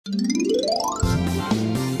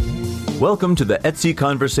Welcome to the Etsy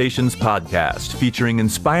Conversations podcast, featuring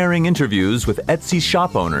inspiring interviews with Etsy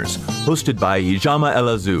shop owners, hosted by Ijama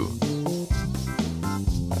Elazu.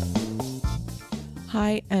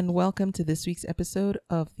 Hi, and welcome to this week's episode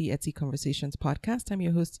of the Etsy Conversations podcast. I'm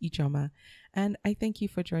your host, Ijama, and I thank you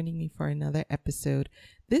for joining me for another episode.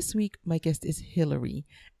 This week, my guest is Hillary,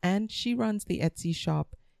 and she runs the Etsy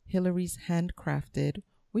shop, Hillary's Handcrafted,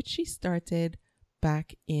 which she started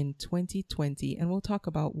back in 2020, and we'll talk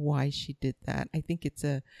about why she did that. I think it's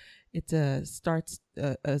a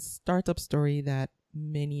startup story that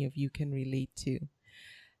many of you can relate to.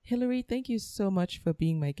 Hillary, thank you so much for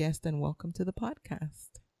being my guest, and welcome to the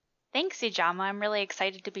podcast. Thanks, Ijama. I'm really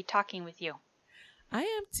excited to be talking with you. I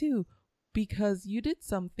am too, because you did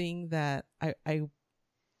something that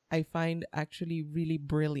I find actually really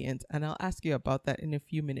brilliant, and I'll ask you about that in a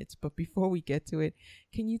few minutes. But before we get to it,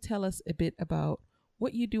 can you tell us a bit about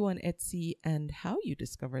what you do on Etsy and how you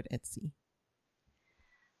discovered Etsy?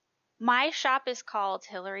 My shop is called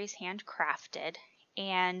Hillary's Handcrafted,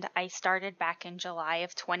 and I started back in July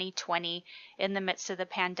of 2020 in the midst of the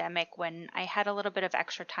pandemic when I had a little bit of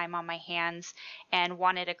extra time on my hands and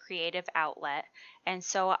wanted a creative outlet. And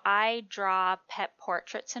so I draw pet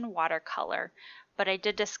portraits in watercolor, but I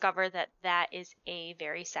did discover that that is a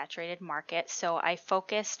very saturated market. So I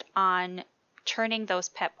focused on turning those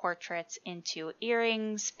pet portraits into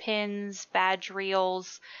earrings, pins, badge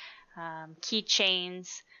reels,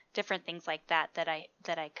 keychains, different things like that I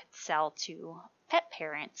could sell to pet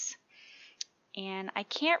parents. And I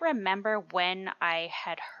can't remember when I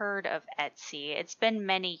had heard of Etsy. It's been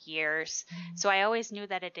many years, so I always knew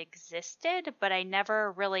that it existed, but I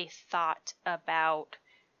never really thought about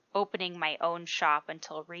opening my own shop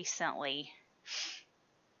until recently.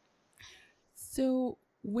 So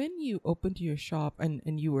when you opened your shop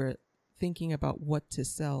and you were thinking about what to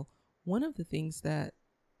sell, one of the things that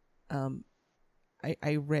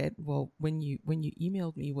I read, well, when you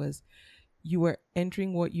emailed me, was you were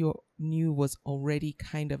entering what you knew was already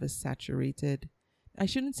kind of a saturated, I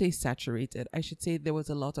shouldn't say saturated, I should say there was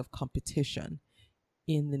a lot of competition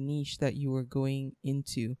in the niche that you were going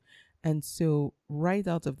into. And so right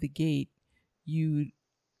out of the gate, you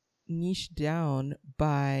niched down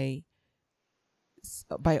by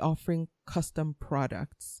offering custom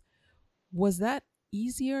products. Was that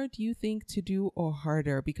easier, do you think, to do, or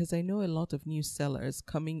harder? Because I know a lot of new sellers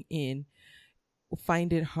coming in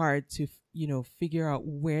find it hard to, figure out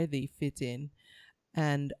where they fit in,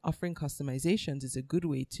 and offering customizations is a good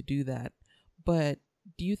way to do that. But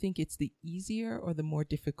do you think it's the easier or the more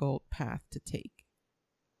difficult path to take?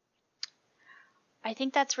 I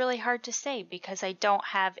think that's really hard to say because I don't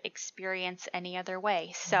have experience any other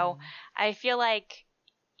way. So I feel like,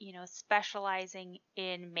 specializing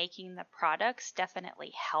in making the products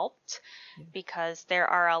definitely helped because there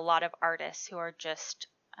are a lot of artists who are just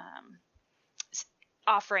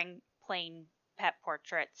offering plain pet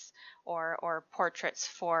portraits or portraits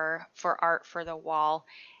for art for the wall.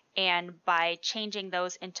 And by changing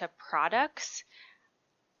those into products,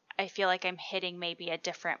 I feel like I'm hitting maybe a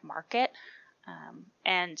different market.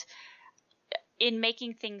 And in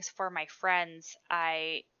making things for my friends,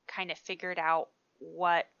 I kind of figured out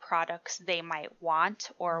what products they might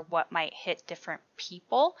want or what might hit different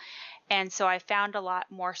people. And so I found a lot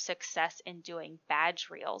more success in doing badge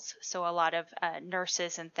reels. So a lot of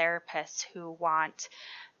nurses and therapists who want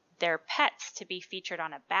their pets to be featured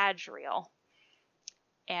on a badge reel.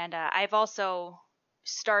 And I've also,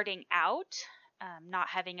 starting out, not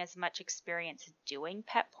having as much experience doing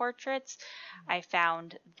pet portraits, I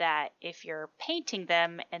found that if you're painting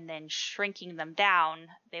them and then shrinking them down,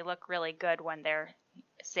 they look really good when they're,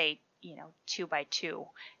 say, 2 by 2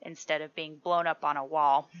 instead of being blown up on a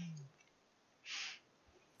wall.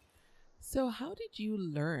 So how did you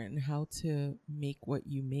learn how to make what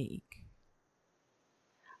you make?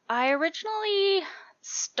 I originally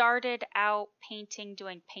started out painting,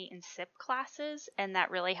 doing paint and sip classes, and that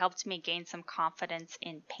really helped me gain some confidence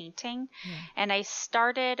in painting. And I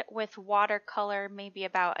started with watercolor maybe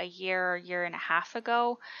about a year and a half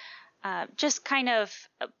ago, just kind of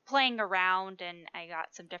playing around, and I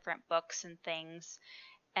got some different books and things,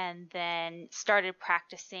 and then started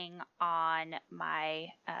practicing on my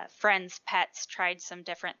friends' pets, tried some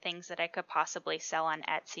different things that I could possibly sell on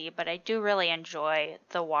Etsy, but I do really enjoy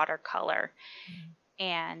the watercolor.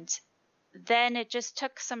 And then it just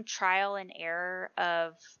took some trial and error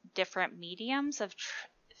of different mediums of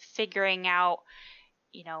figuring out,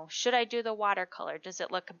 should I do the watercolor? Does it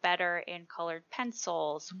look better in colored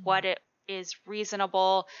pencils? What it is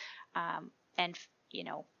reasonable and,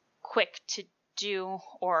 quick to do,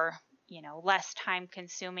 or, less time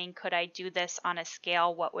consuming? Could I do this on a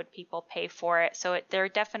scale? What would people pay for it? So there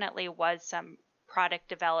definitely was some product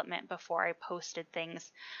development before I posted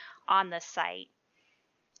things on the site.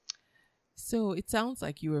 So it sounds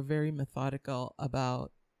like you were very methodical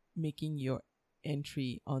about making your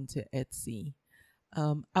entry onto Etsy.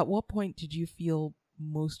 At what point did you feel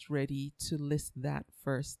most ready to list that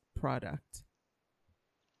first product?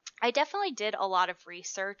 I definitely did a lot of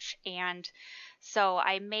research, and so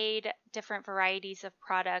I made different varieties of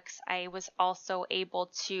products. I was also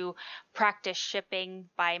able to practice shipping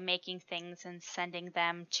by making things and sending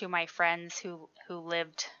them to my friends who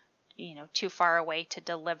lived, too far away to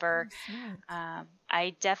deliver. Oh, smart.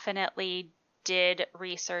 I definitely did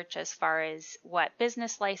research as far as what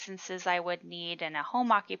business licenses I would need and a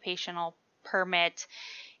home occupational permit.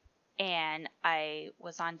 And I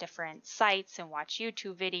was on different sites and watched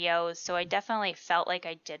YouTube videos. So I definitely felt like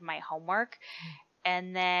I did my homework.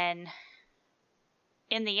 And then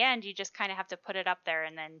in the end, you just kind of have to put it up there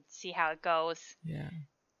and then see how it goes. Yeah.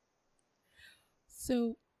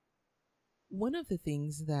 So one of the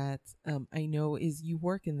things that I know is you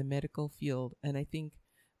work in the medical field, and I think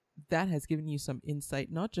that has given you some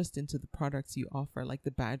insight, not just into the products you offer, like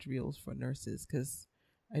the badge reels for nurses, because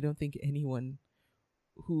I don't think anyone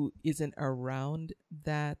who isn't around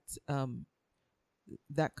that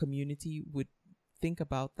that community would think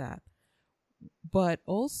about that. But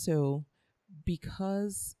also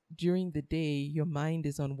because during the day your mind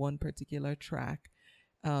is on one particular track,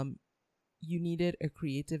 um, you needed a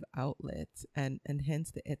creative outlet, and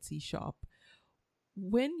hence the Etsy shop.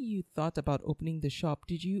 When you thought about opening the shop,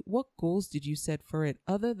 what goals did you set for it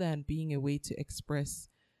other than being a way to express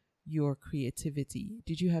your creativity?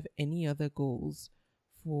 Did you have any other goals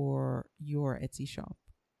for your Etsy shop?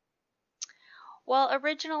 Well,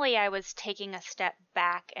 originally I was taking a step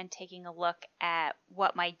back and taking a look at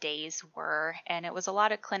what my days were, and it was a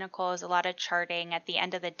lot of clinical, it was a lot of charting. At the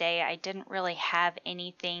end of the day, I didn't really have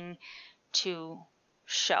anything to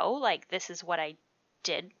show, like this is what I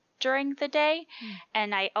did during the day.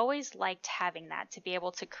 And I always liked having that, to be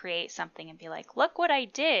able to create something and be like, look what I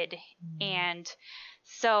did. And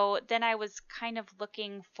so then I was kind of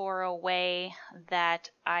looking for a way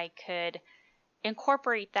that I could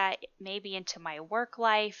incorporate that maybe into my work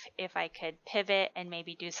life, if I could pivot and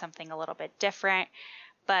maybe do something a little bit different.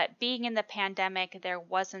 But being in the pandemic, there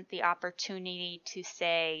wasn't the opportunity to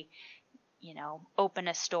say, open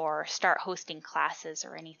a store, start hosting classes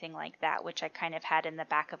or anything like that, which I kind of had in the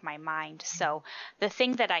back of my mind. So the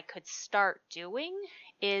thing that I could start doing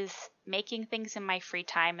is making things in my free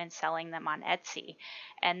time and selling them on Etsy.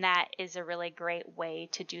 And that is a really great way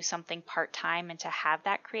to do something part-time and to have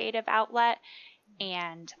that creative outlet.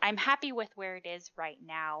 And I'm happy with where it is right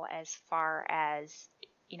now, as far as,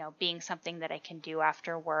 being something that I can do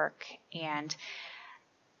after work. And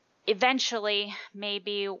eventually,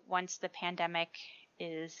 maybe once the pandemic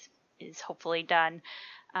is hopefully done,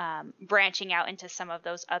 branching out into some of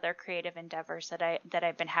those other creative endeavors that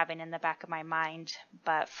I've been having in the back of my mind.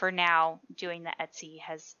 But for now, doing the Etsy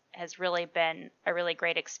has really been a really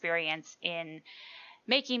great experience in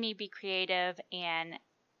making me be creative. And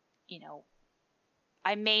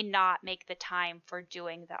I may not make the time for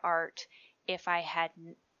doing the art if I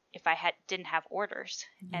didn't have orders.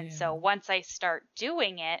 Yeah. And so once I start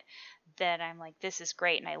doing it, then I'm like, this is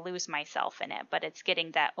great, and I lose myself in it. But it's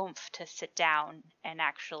getting that oomph to sit down and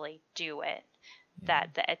actually do it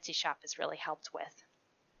that the Etsy shop has really helped with.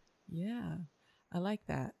 Yeah, I like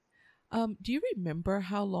that. Do you remember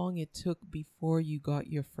how long it took before you got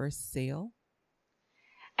your first sale?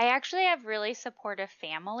 I actually have really supportive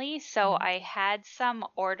family, so I had some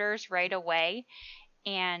orders right away.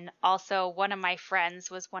 And also, one of my friends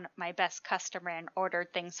was one of my best customer and ordered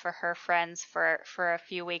things for her friends for a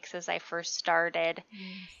few weeks as I first started.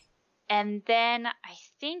 Yes. And then I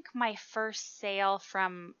think my first sale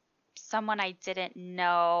from someone I didn't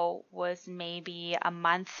know was maybe a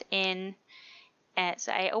month in. And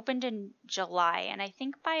so I opened in July, and I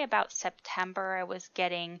think by about September I was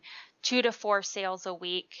getting 2 to 4 sales a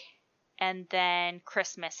week. And then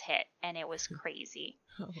Christmas hit, and it was crazy.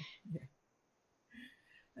 Oh, yeah.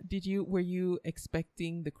 Were you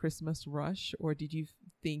expecting the Christmas rush, or did you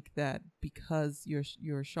think that because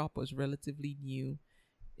your shop was relatively new,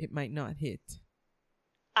 it might not hit?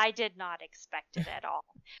 I did not expect it at all.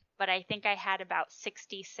 But I think I had about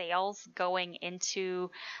 60 sales going into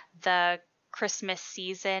the Christmas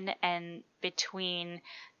season, and between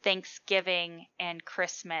Thanksgiving and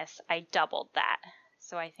Christmas, I doubled that.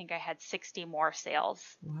 So I think I had 60 more sales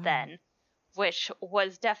then. which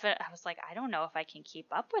was definitely, I was like, I don't know if I can keep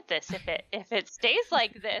up with this if it stays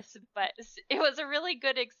like this, but it was a really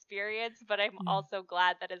good experience, but I'm Yeah. also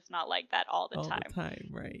glad that it's not like that all the All time. the time,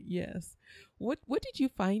 right? Yes. What did you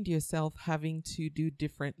find yourself having to do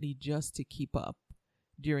differently just to keep up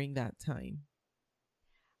during that time?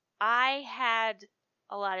 I had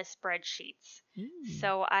a lot of spreadsheets.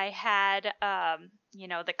 So I had,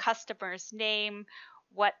 the customer's name,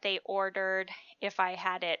 what they ordered, if I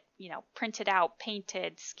had it, printed out,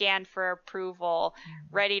 painted, scanned for approval,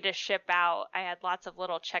 ready to ship out. I had lots of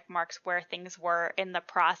little check marks where things were in the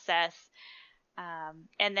process.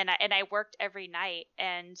 And then I worked every night,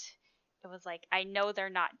 and it was like, I know they're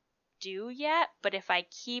not due yet, but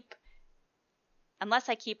unless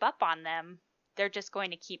I keep up on them, they're just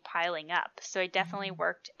going to keep piling up. So I definitely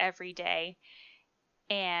worked every day,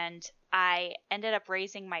 and I ended up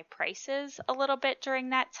raising my prices a little bit during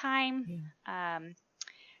that time.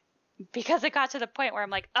 Because it got to the point where I'm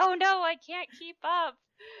like, oh no, I can't keep up.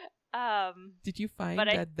 Did you find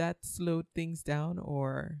that slowed things down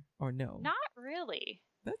or no? Not really.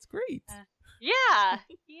 That's great. Yeah.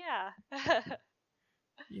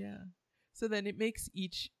 Yeah. So then it makes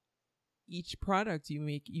each product you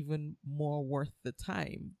make even more worth the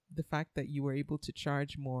time. The fact that you were able to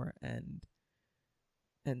charge more and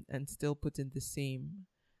still put in the same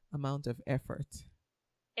amount of effort.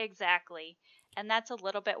 Exactly. And that's a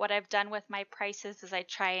little bit what I've done with my prices is I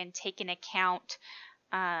try and take into account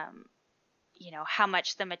how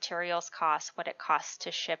much the materials cost, what it costs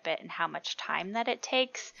to ship it, and how much time that it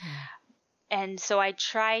takes. And so I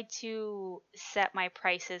try to set my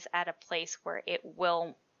prices at a place where it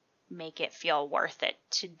will make it feel worth it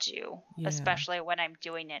to do, especially when I'm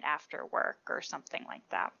doing it after work or something like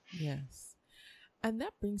that. Yes. And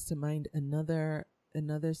that brings to mind another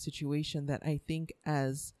situation that I think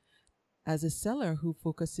as a seller who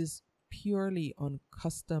focuses purely on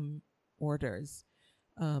custom orders,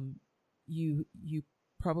 you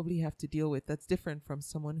probably have to deal with, that's different from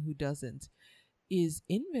someone who doesn't, is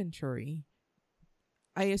inventory.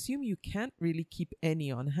 I assume you can't really keep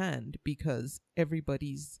any on hand because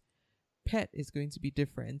everybody's pet is going to be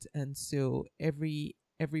different, and so every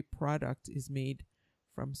product is made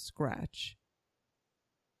from scratch.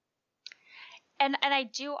 And I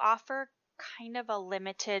do offer kind of a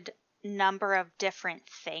limited number of different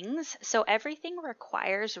things. So everything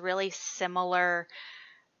requires really similar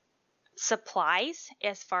supplies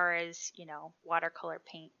as far as, watercolor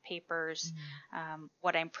paint, papers,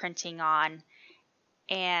 what I'm printing on.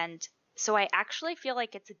 And so I actually feel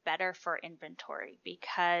like it's better for inventory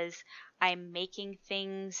because I'm making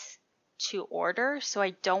things to order. So I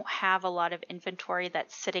don't have a lot of inventory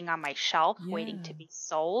that's sitting on my shelf waiting to be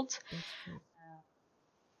sold. That's true.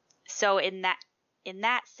 So in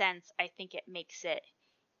that sense, I think it makes it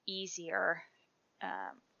easier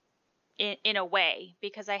in a way,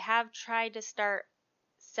 because I have tried to start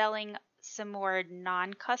selling some more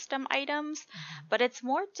non-custom items, but it's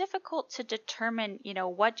more difficult to determine,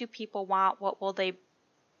 what do people want? What will they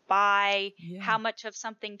buy? How much of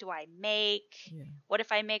something do I make? What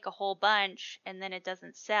if I make a whole bunch and then it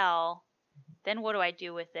doesn't sell? Then what do I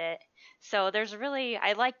do with it? So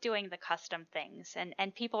I like doing the custom things,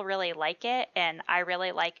 and people really like it. And I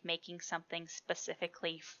really like making something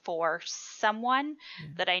specifically for someone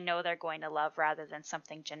that I know they're going to love rather than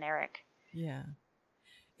something generic. Yeah.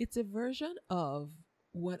 It's a version of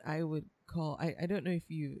what I would call, I don't know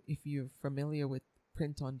if you're familiar with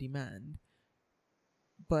print on demand,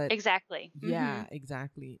 but exactly. Yeah,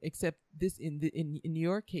 exactly. Except this in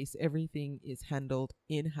your case, everything is handled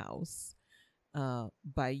in-house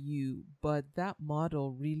by you, but that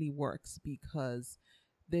model really works because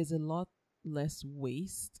there's a lot less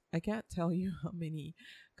waste. I can't tell you how many,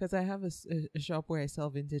 because I have a shop where I sell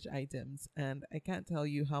vintage items, and I can't tell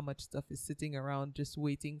you how much stuff is sitting around just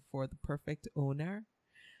waiting for the perfect owner.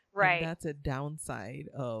 Right. And that's a downside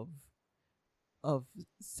of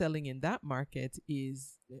selling in that market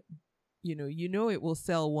is, it will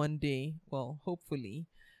sell one day, well, hopefully,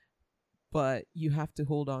 but you have to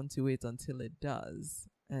hold on to it until it does.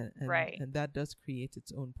 And that does create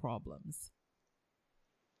its own problems.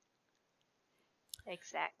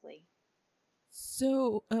 Exactly.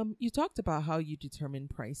 So you talked about how you determine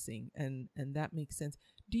pricing, and that makes sense.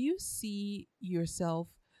 Do you see yourself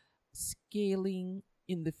scaling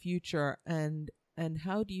in the future, and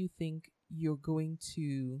how do you think you're going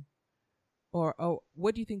to, or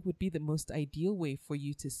what do you think would be the most ideal way for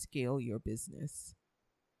you to scale your business?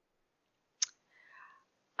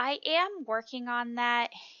 I am working on that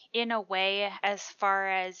in a way, as far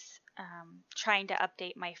as trying to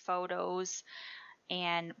update my photos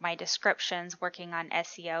and my descriptions, working on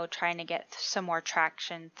SEO, trying to get some more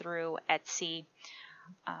traction through Etsy.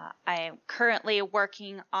 I am currently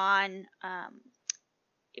working on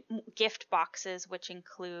gift boxes, which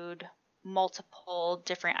include multiple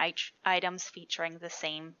different items featuring the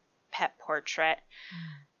same pet portrait.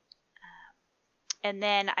 And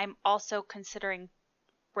then I'm also considering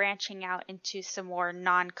branching out into some more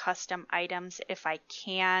non-custom items if I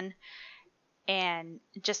can, and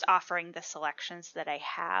just offering the selections that I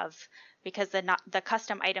have, because the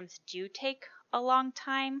custom items do take a long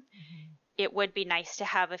time. It would be nice to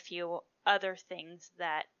have a few other things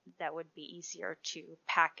that would be easier to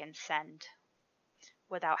pack and send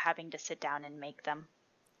without having to sit down and make them.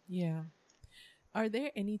 Yeah. Are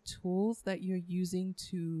there any tools that you're using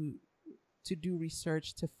to do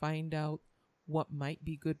research to find out what might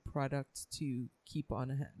be good products to keep on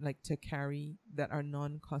hand, like to carry, that are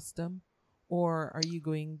non-custom? Or are you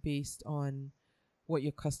going based on what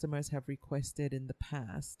your customers have requested in the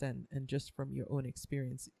past and just from your own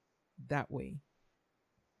experience that way?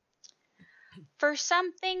 For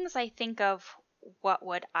some things, I think of what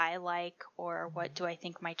would I like, or what do I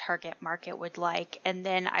think my target market would like, and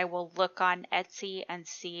then I will look on Etsy and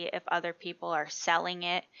see if other people are selling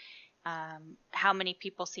it, how many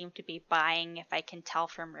people seem to be buying, if I can tell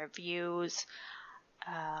from reviews,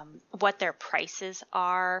 what their prices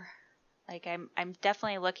are. Like I'm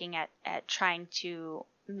definitely looking at trying to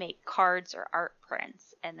make cards or art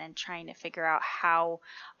prints, and then trying to figure out how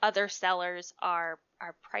other sellers are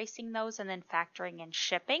pricing those, and then factoring in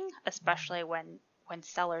shipping, especially when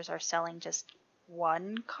sellers are selling just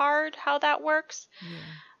one card, how that works.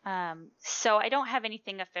 Yeah. So I don't have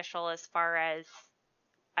anything official as far as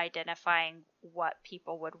identifying what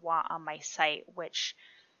people would want on my site, which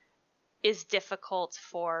is difficult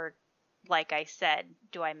for, like I said,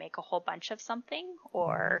 do I make a whole bunch of something,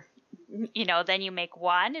 or then you make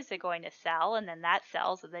one, is it going to sell, and then that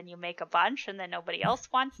sells, and then you make a bunch and then nobody else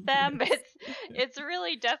wants them? Yes. It's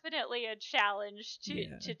really definitely a challenge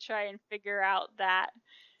to try and figure out that.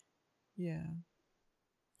 Yeah.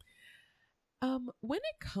 When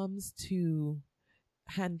it comes to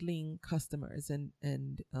handling customers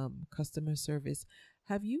and customer service,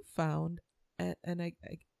 have you found, and I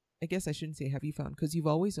guess I shouldn't say have you found, because you've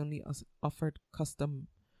always only offered custom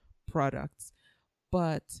products,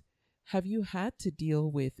 but have you had to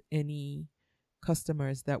deal with any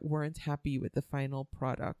customers that weren't happy with the final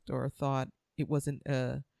product, or thought it wasn't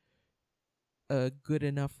a good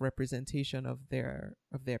enough representation of their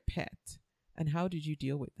pet? And how did you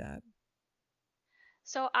deal with that?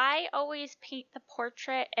 So I always paint the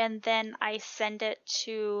portrait, and then I send it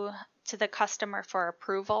to the customer for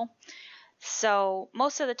approval. So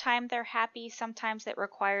most of the time they're happy. Sometimes it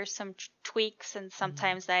requires some tweaks, and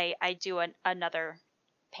sometimes I do another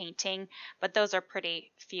painting, but those are pretty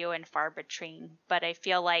few and far between. But I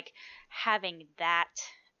feel like having that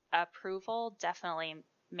approval definitely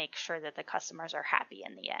makes sure that the customers are happy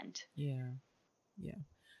in the end. Yeah.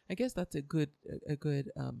 I guess that's a good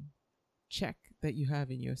check that you have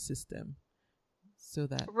in your system, so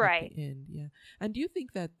that right at the end. Yeah. And do you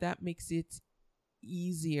think that makes it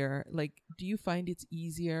easier? Like, do you find it's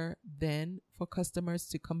easier then for customers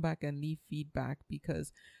to come back and leave feedback?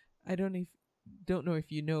 Because I don't know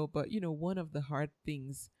if you know, but one of the hard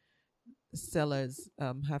things sellers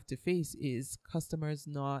have to face is customers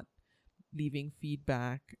not leaving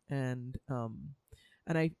feedback, and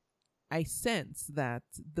I sense that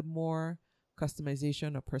the more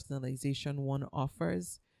customization or personalization one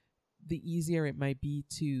offers, the easier it might be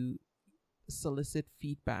to solicit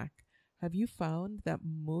feedback. Have you found that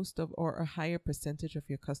most of, or a higher percentage of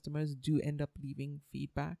your customers do end up leaving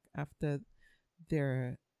feedback after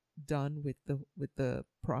they're done with the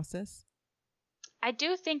process? I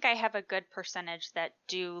do think I have a good percentage that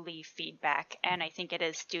do leave feedback, and I think it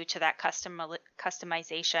is due to that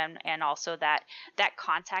customization, and also that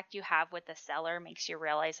contact you have with the seller makes you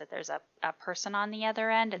realize that there's a person on the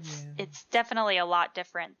other end. It's definitely a lot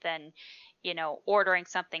different than, ordering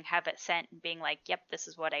something, have it sent, and being like, yep, this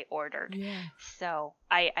is what I ordered. Yeah. So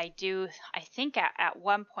I think at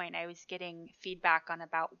one point I was getting feedback on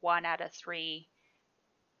about 1 out of 3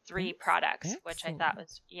 That's products, excellent. which I thought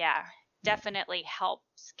was, definitely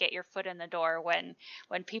helps get your foot in the door when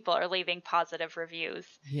people are leaving positive reviews.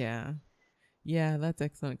 Yeah, that's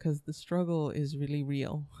excellent, because the struggle is really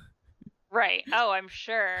real. Right. Oh, I'm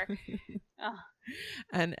sure. Oh.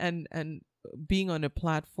 And being on a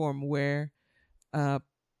platform where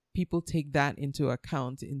people take that into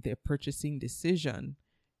account in their purchasing decision,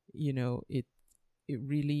 it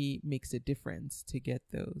really makes a difference to get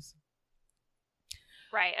those.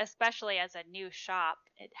 Right, especially as a new shop,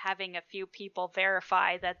 having a few people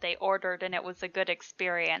verify that they ordered and it was a good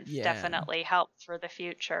experience Yeah. definitely helps for the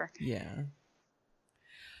future. Yeah.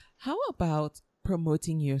 How about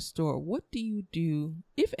promoting your store? What do you do,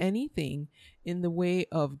 if anything, in the way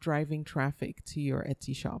of driving traffic to your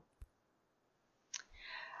Etsy shop?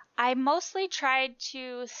 I mostly tried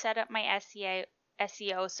to set up my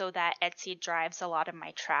SEO so that Etsy drives a lot of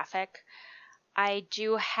my traffic. I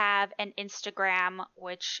do have an Instagram,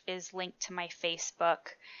 which is linked to my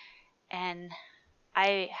Facebook, and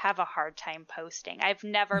I have a hard time posting. I've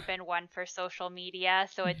never been one for social media,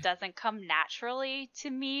 so it doesn't come naturally to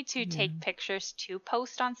me to Yeah. take pictures to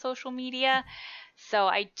post on social media. So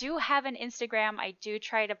I do have an Instagram. I do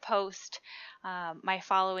try to post. My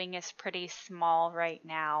following is pretty small right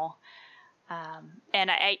now.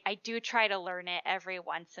 And I do try to learn it every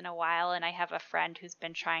once in a while. And I have a friend who's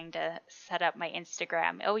been trying to set up my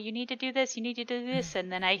Instagram. Oh, you need to do this. You need to do this.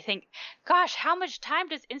 And then I think, gosh, how much time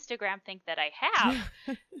does Instagram think that I have?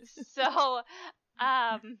 So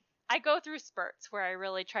I go through spurts where I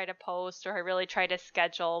really try to post or I really try to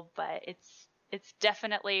schedule, but it's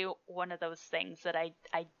definitely one of those things that I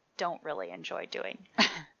don't really enjoy doing.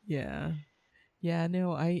 Yeah. Yeah,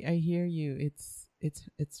 no, I hear you. It's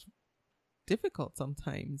difficult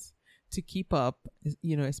sometimes to keep up,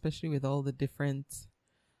 especially with all the different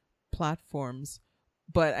platforms.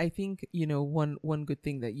 But I think, one good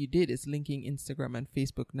thing that you did is linking Instagram and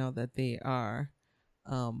Facebook now that they are.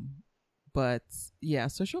 But yeah,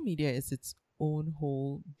 social media is its own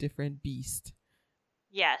whole different beast.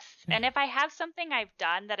 Yes. And if I have something I've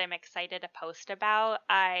done that I'm excited to post about,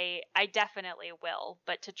 I definitely will.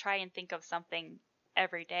 But to try and think of something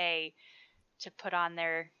every day to put on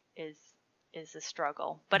there is a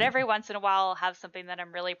struggle. But Yeah. every once in a while I'll have something that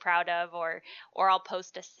I'm really proud of, or I'll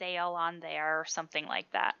post a sale on there or something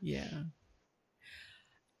like that. Yeah.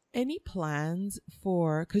 Any plans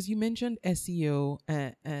for, because you mentioned SEO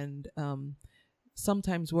and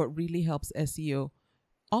sometimes what really helps SEO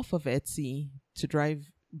off of Etsy to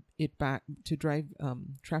drive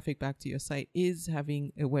traffic back to your site is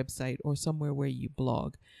having a website or somewhere where you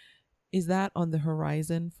blog. Is that on the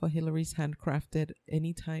horizon for Hillary's Handcrafted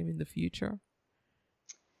anytime in the future?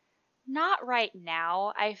 Not right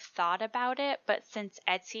now. I've thought about it, but since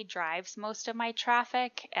Etsy drives most of my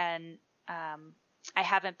traffic and I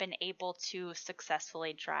haven't been able to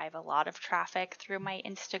successfully drive a lot of traffic through my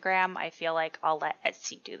Instagram, I feel like I'll let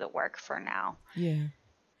Etsy do the work for now. Yeah.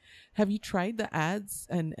 Have you tried the ads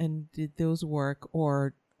and did those work,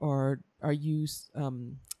 or are you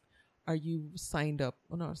signed up?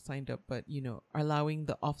 Well, not signed up, but allowing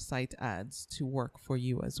the offsite ads to work for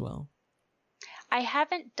you as well? I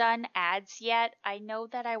haven't done ads yet. I know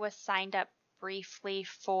that I was signed up briefly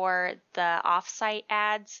for the offsite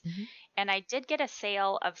ads, Mm-hmm. and I did get a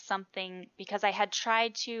sale of something because I had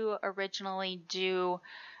tried to originally do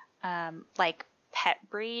like pet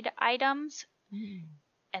breed items. Mm.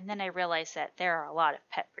 And then I realized that there are a lot of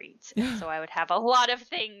pet breeds. And so I would have a lot of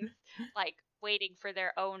things like waiting for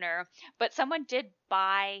their owner. But someone did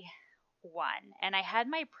buy one, and I had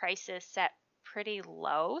my prices set pretty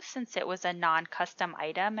low since it was a non-custom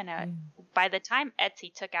item. And by the time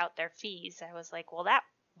Etsy took out their fees, I was like, well, that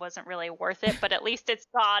wasn't really worth it, but at least it's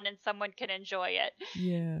gone and someone can enjoy it.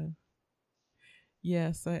 Yeah.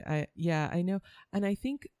 Yes, I know. And I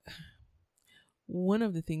think one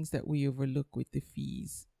of the things that we overlook with the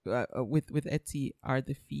fees, with Etsy, are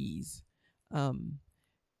the fees, and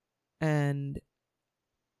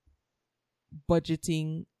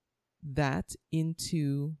budgeting that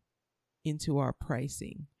into our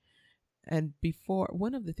pricing. And before,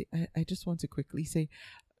 one of the things I just want to quickly say,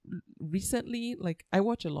 recently, like, I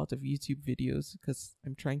watch a lot of YouTube videos because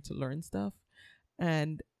I'm trying to learn stuff,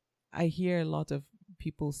 and I hear a lot of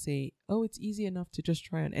people say, oh, it's easy enough to just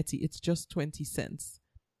try on Etsy. It's just 20 cents.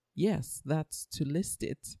 Yes, that's to list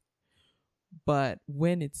it. But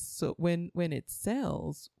when it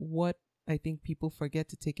sells, what I think people forget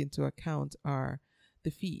to take into account are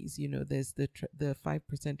the fees. There's the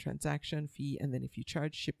 5% transaction fee, and then if you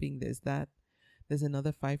charge shipping, there's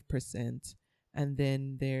another 5%, and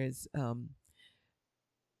then there's a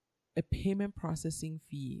payment processing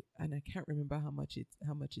fee, and I can't remember how much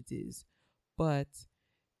it is, but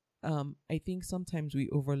I think sometimes we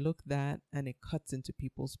overlook that, and it cuts into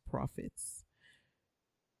people's profits.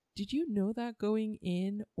 Did you know that going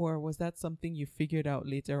in, or was that something you figured out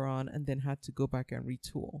later on and then had to go back and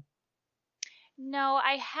retool? No,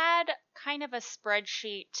 I had kind of a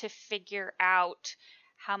spreadsheet to figure out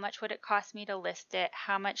how much would it cost me to list it,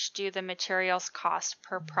 how much do the materials cost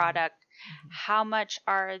per product. How much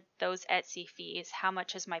are those Etsy fees? How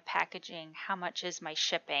much is my packaging? How much is my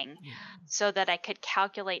shipping? Yeah. So that I could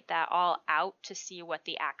calculate that all out to see what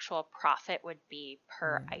the actual profit would be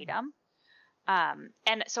per Yeah. item.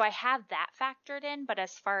 And so I have that factored in, but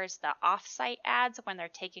as far as the offsite ads, when they're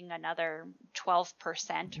taking another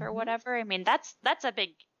 12% or whatever, I mean, that's a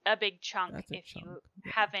big chunk That's a if you chunk.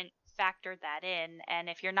 Yeah. haven't factored that in. And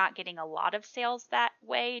if you're not getting a lot of sales that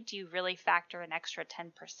way, do you really factor an extra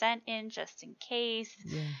 10% in just in case?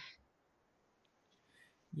 Yeah.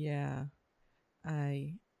 Yeah.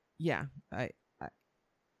 I, yeah, I,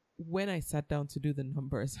 when I sat down to do the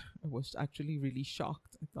numbers, I was actually really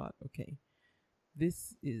shocked. I thought, okay,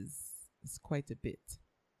 this is quite a bit.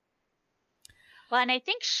 Well, and I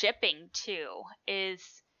think shipping too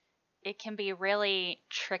it can be really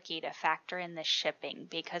tricky to factor in the shipping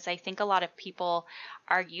because I think a lot of people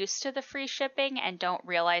are used to the free shipping and don't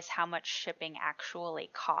realize how much shipping actually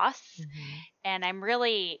costs. And I'm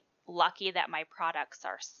really lucky that my products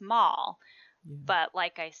are small. Yeah. But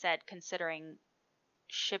like I said, considering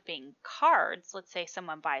shipping cards, let's say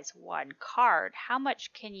someone buys one card, how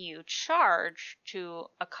much can you charge to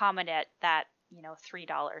accommodate that,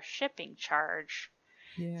 $3 shipping charge?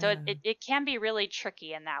 Yeah. So it can be really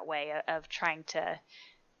tricky in that way of trying to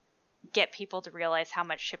get people to realize how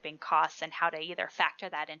much shipping costs and how to either factor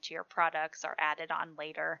that into your products or add it on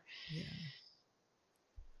later. Yeah.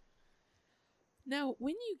 Now,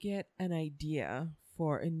 when you get an idea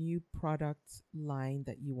for a new product line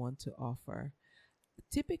that you want to offer,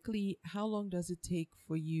 typically, how long does it take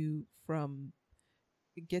for you from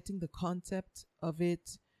getting the concept of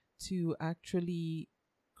it to actually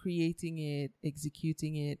creating it,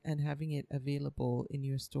 executing it, and having it available in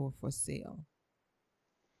your store for sale?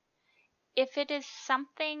 If it is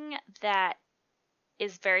something that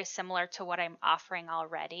is very similar to what I'm offering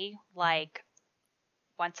already, like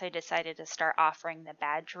once I decided to start offering the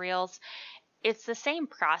badge reels, it's the same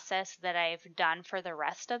process that I've done for the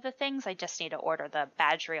rest of the things. I just need to order the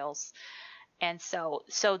badge reels. And so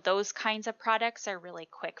those kinds of products are really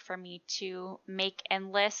quick for me to make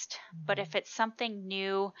and list. But if it's something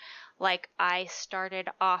new, like I started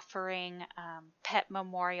offering pet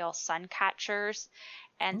memorial sun catchers.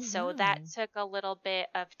 And so that took a little bit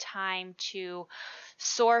of time to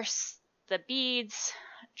source the beads,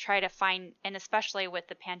 try to find, and especially with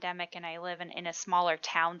the pandemic and I live in a smaller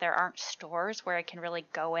town, there aren't stores where I can really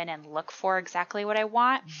go in and look for exactly what I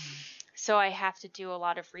want. So I have to do a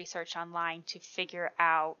lot of research online to figure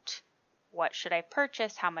out what should I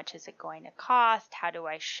purchase, how much is it going to cost, how do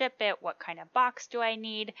I ship it, what kind of box do I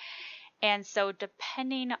need. And so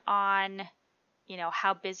depending on,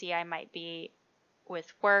 how busy I might be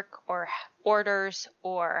with work or orders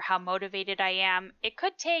or how motivated I am, it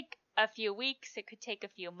could take a few weeks, it could take a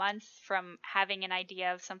few months from having an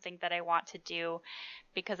idea of something that I want to do,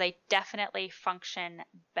 because I definitely function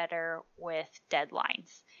better with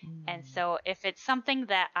deadlines. And so if it's something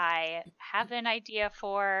that I have an idea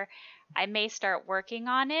for, I may start working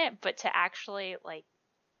on it, but to actually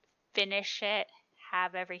finish it,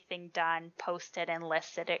 have everything done, post it and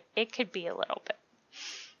list it, it could be a little bit.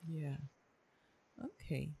 Yeah.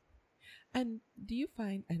 Okay. And do you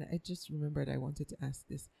find, and I just remembered I wanted to ask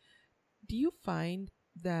this, do you find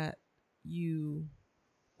that you,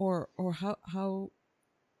 or how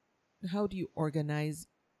do you organize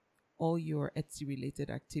all your Etsy related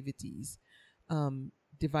activities,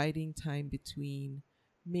 dividing time between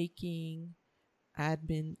making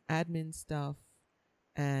admin stuff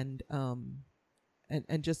and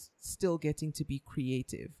and just still getting to be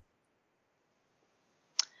creative?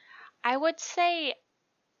 I would say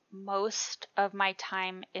most of my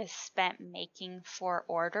time is spent making for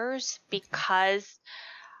orders because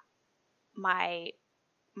my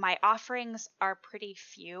offerings are pretty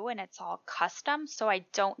few and it's all custom, so I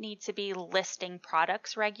don't need to be listing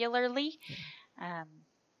products regularly.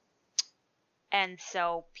 And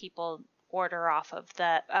so people order off of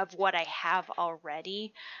what I have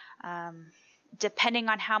already. Depending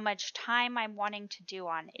on how much time I'm wanting to do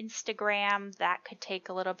on Instagram, that could take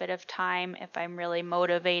a little bit of time if I'm really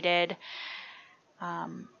motivated.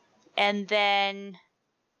 And then,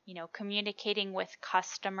 communicating with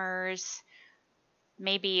customers,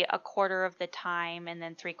 maybe a quarter of the time, and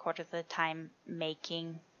then 3/4 of the time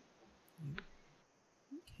making.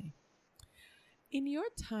 Okay. In your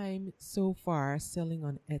time so far selling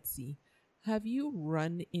on Etsy, have you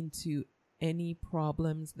run into any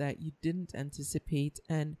problems that you didn't anticipate,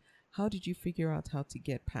 and how did you figure out how to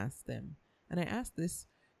get past them? And I ask this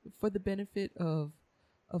for the benefit of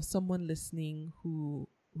someone listening who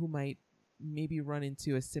might maybe run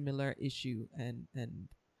into a similar issue, and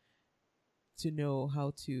to know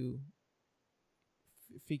how to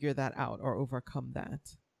figure that out or overcome that?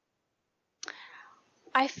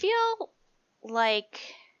 I feel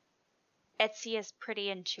like Etsy is pretty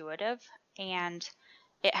intuitive and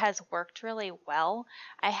it has worked really well.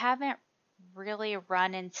 I haven't really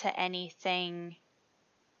run into anything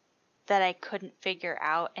that I couldn't figure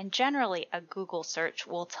out. And generally, a Google search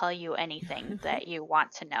will tell you anything that you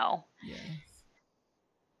want to know. Yes,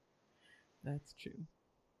 that's true.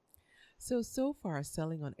 So far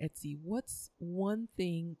selling on Etsy, what's one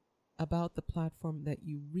thing about the platform that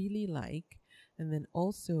you really like? And then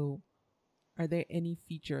also, are there any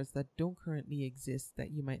features that don't currently exist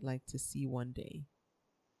that you might like to see one day?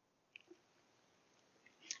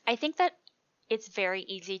 I think that it's very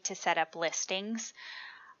easy to set up listings.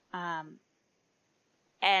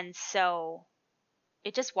 And so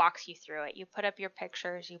it just walks you through it. You put up your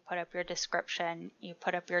pictures, you put up your description, you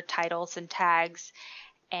put up your titles and tags,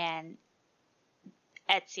 and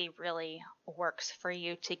Etsy really works for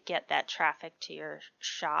you to get that traffic to your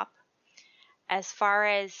shop. As far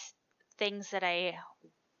as things that I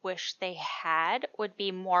wish they had would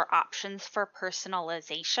be more options for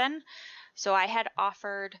personalization. So I had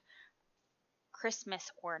offered Christmas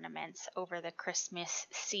ornaments over the Christmas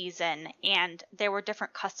season, and there were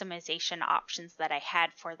different customization options that I had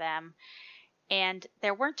for them, and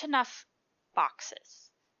there weren't enough boxes.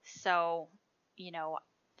 So,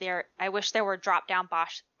 I wish there were drop down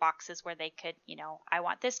boxes where they could, I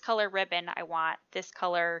want this color ribbon, I want this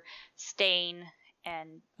color stain,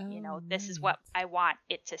 and this is what I want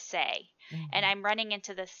it to say. And I'm running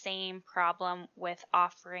into the same problem with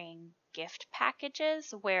offering gift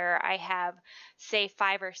packages where I have, say,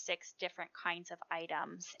 5 or 6 different kinds of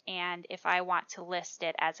items, and if I want to list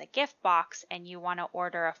it as a gift box and you want to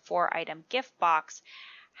order a 4-item gift box,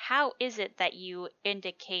 how is it that you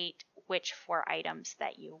indicate which 4 items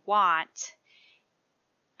that you want?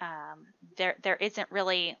 There isn't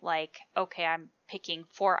really like, okay, I'm picking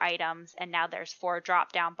 4 items and now there's 4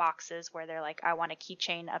 drop down boxes where they're like, I want a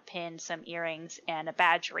keychain, a pin, some earrings, and a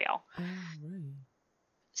badge reel. Oh, right.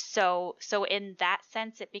 So in that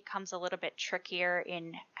sense, it becomes a little bit trickier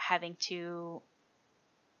in having to,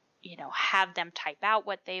 have them type out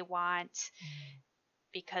what they want,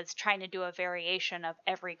 because trying to do a variation of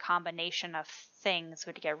every combination of things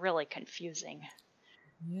would get really confusing.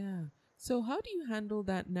 Yeah. So how do you handle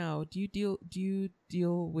that now? Do you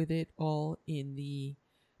deal with it all in the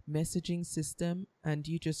messaging system, and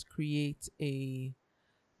do you just create a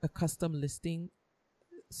custom listing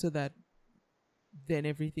so that then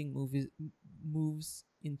everything moves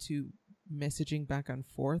into messaging back and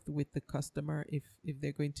forth with the customer if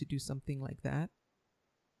they're going to do something like that?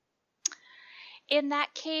 In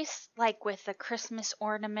that case, like with the Christmas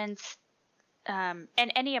ornaments, and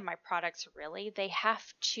any of my products really, they have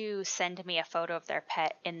to send me a photo of their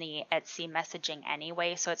pet in the Etsy messaging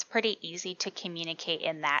anyway, so it's pretty easy to communicate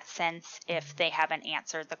in that sense if they haven't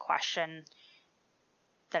answered the question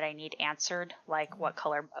that I need answered, like what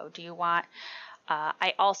color bow do you want?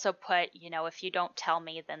 I also put, if you don't tell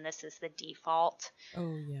me, then this is the default.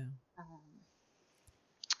 Oh, yeah.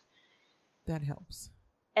 That helps.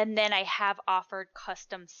 And then I have offered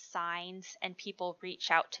custom signs, and people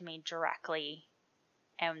reach out to me directly.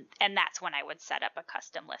 And that's when I would set up a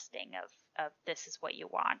custom listing of this is what you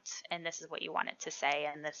want, and this is what you want it to say,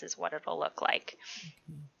 and this is what it'll look like.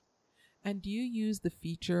 Okay. And do you use the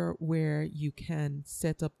feature where you can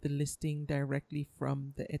set up the listing directly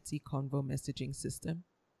from the Etsy Convo messaging system?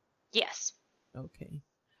 Yes. Okay.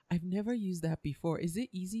 I've never used that before. Is it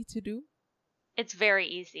easy to do? It's very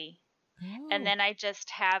easy. Oh. And then I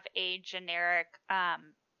just have a generic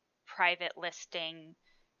private listing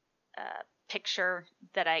picture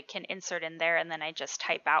that I can insert in there, and then I just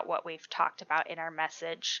type out what we've talked about in our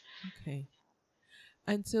message. Okay.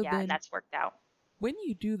 And so yeah, then and that's worked out. When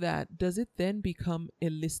you do that, does it then become a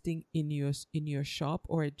listing in your shop,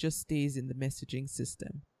 or it just stays in the messaging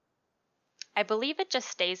system? I believe it just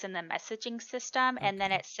stays in the messaging system, and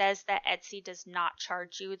then it says that Etsy does not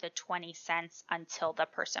charge you the 20 cents until the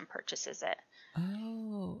person purchases it.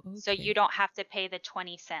 Oh, okay. So you don't have to pay the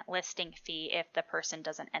 20-cent listing fee if the person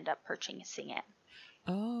doesn't end up purchasing it.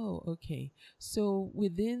 Oh, okay. So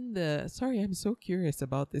sorry, I'm so curious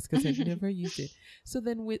about this because I've never used it. So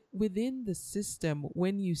then within the system,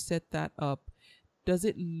 when you set that up, does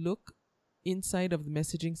it look inside of the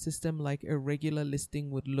messaging system like a regular listing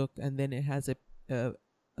would look, and then it has a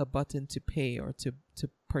button to pay or to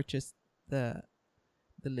purchase the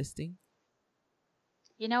listing?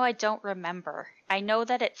 I don't remember. I know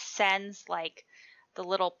that it sends like the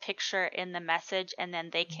little picture in the message, and then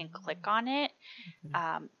they can click on it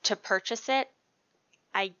to purchase it.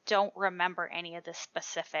 I don't remember any of the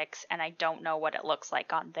specifics, and I don't know what it looks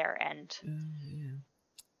like on their end. Oh, yeah.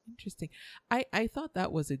 Interesting. I thought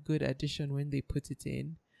that was a good addition when they put it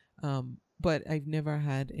in, but I've never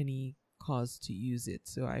had any cause to use it.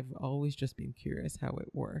 So I've always just been curious how it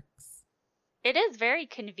works. It is very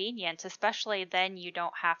convenient, especially then you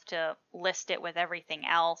don't have to list it with everything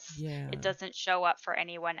else. Yeah. It doesn't show up for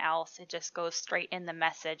anyone else. It just goes straight in the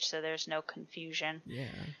message, so there's no confusion. Yeah.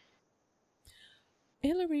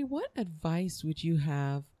 Hillary, what advice would you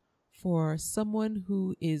have for someone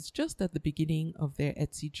who is just at the beginning of their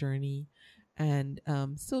Etsy journey and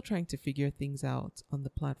still trying to figure things out on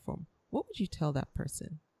the platform? What would you tell that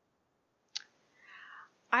person?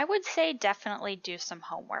 I would say definitely do some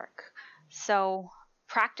homework. So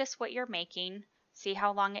practice what you're making, see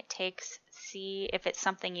how long it takes, see if it's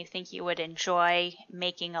something you think you would enjoy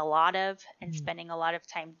making a lot of and spending a lot of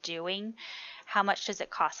time doing. How much does it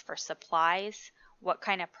cost for supplies? What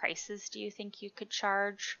kind of prices do you think you could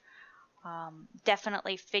charge?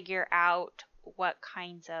 Definitely figure out what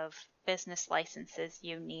kinds of business licenses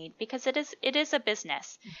you need, because it is a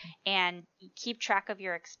business, and keep track of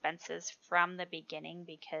your expenses from the beginning,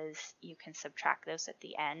 because you can subtract those at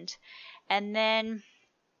the end. And then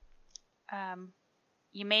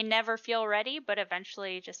you may never feel ready, but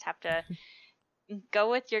eventually you just have to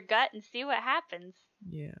go with your gut and see what happens.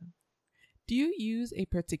 Yeah. Do you use a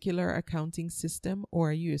particular accounting system, or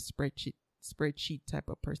are you a spreadsheet type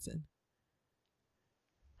of person?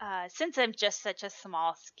 Since I'm just such a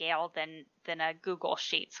small scale, then a Google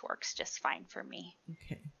Sheets works just fine for me.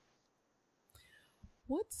 Okay.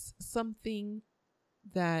 What's something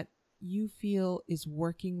that you feel is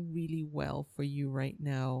working really well for you right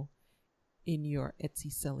now in your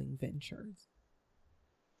Etsy selling ventures?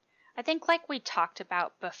 I think, like we talked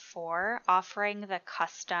about before, offering the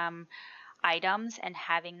custom items and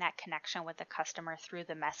having that connection with the customer through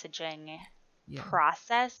the messaging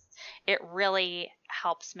process, it really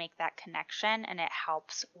helps make that connection, and it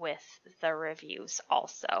helps with the reviews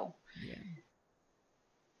also. Yeah.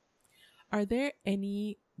 Are there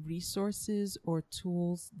any resources or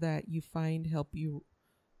tools that you find help you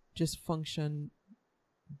just function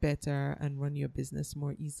better and run your business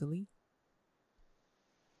more easily?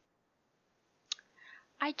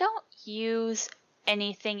 I don't use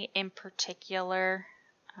anything in particular.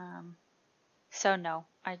 So no,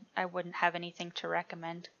 I wouldn't have anything to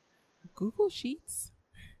recommend. Google Sheets?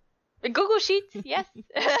 Google Sheets, yes.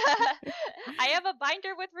 I have a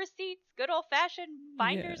binder with receipts, good old-fashioned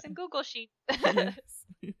binders and Google Sheets. Yes.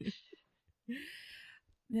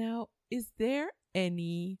 Now, is there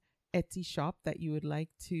any Etsy shop that you would like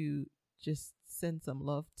to just send some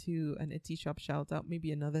love to, an Etsy shop shout out,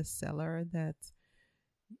 maybe another seller that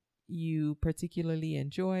you particularly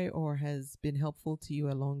enjoy or has been helpful to you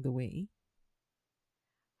along the way?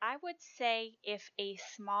 I would say if a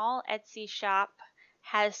small Etsy shop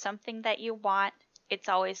has something that you want, it's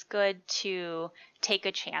always good to take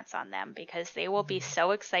a chance on them, because they will be so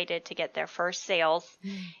excited to get their first sales.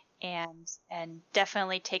 And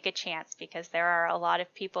definitely take a chance, because there are a lot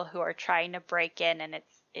of people who are trying to break in, and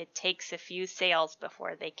it takes a few sales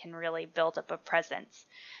before they can really build up a presence.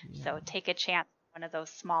 So take a chance on one of those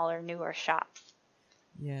smaller, newer shops.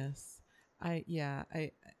 Yes.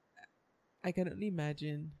 I can only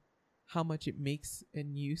imagine how much it makes a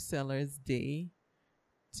new seller's day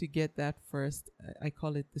to get that first, I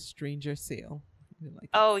call it the stranger sale. Like,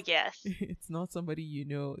 oh, yes. It's not somebody you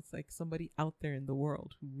know. It's like somebody out there in the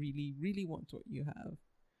world who really, really wants what you have.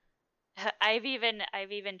 I've even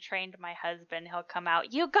trained my husband. He'll come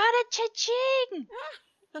out, you got a cha-ching!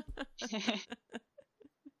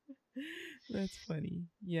 That's funny.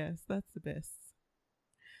 Yes, that's the best.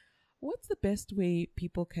 What's the best way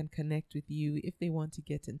people can connect with you if they want to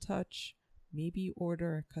get in touch? Maybe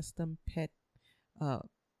order a custom pet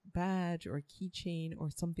badge or keychain or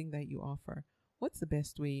something that you offer. What's the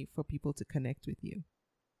best way for people to connect with you?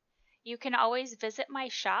 You can always visit my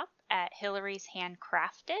shop at Hillary's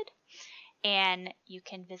Handcrafted, and you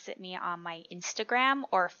can visit me on my Instagram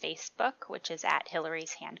or Facebook, which is at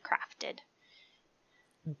Hillary's Handcrafted.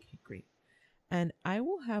 Okay, great. And I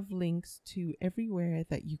will have links to everywhere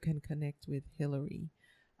that you can connect with Hillary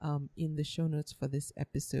in the show notes for this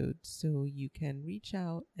episode, so you can reach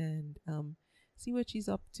out and see what she's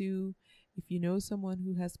up to. If you know someone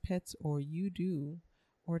who has pets, or you do,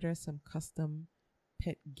 order some custom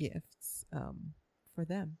pet gifts for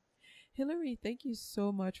them. Hillary, thank you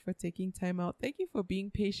so much for taking time out. Thank you for being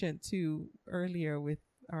patient too earlier with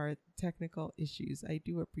our technical issues. I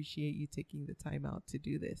do appreciate you taking the time out to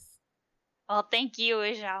do this. Well, thank you,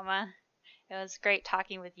 Ijama. It was great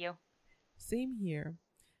talking with you. Same here.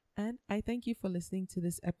 And I thank you for listening to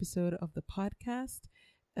this episode of the podcast.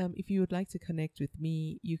 If you would like to connect with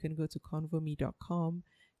me, you can go to convome.com,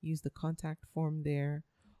 use the contact form there,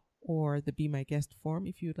 or the Be My Guest form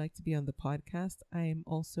if you would like to be on the podcast. I am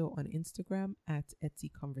also on Instagram at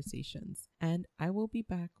Etsy Conversations. And I will be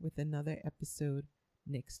back with another episode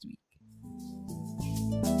next week.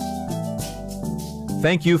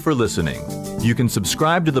 Thank you for listening. You can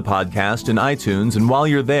subscribe to the podcast in iTunes, and while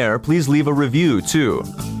you're there, please leave a review too.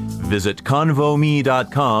 Visit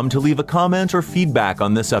convome.com to leave a comment or feedback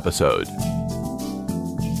on this episode.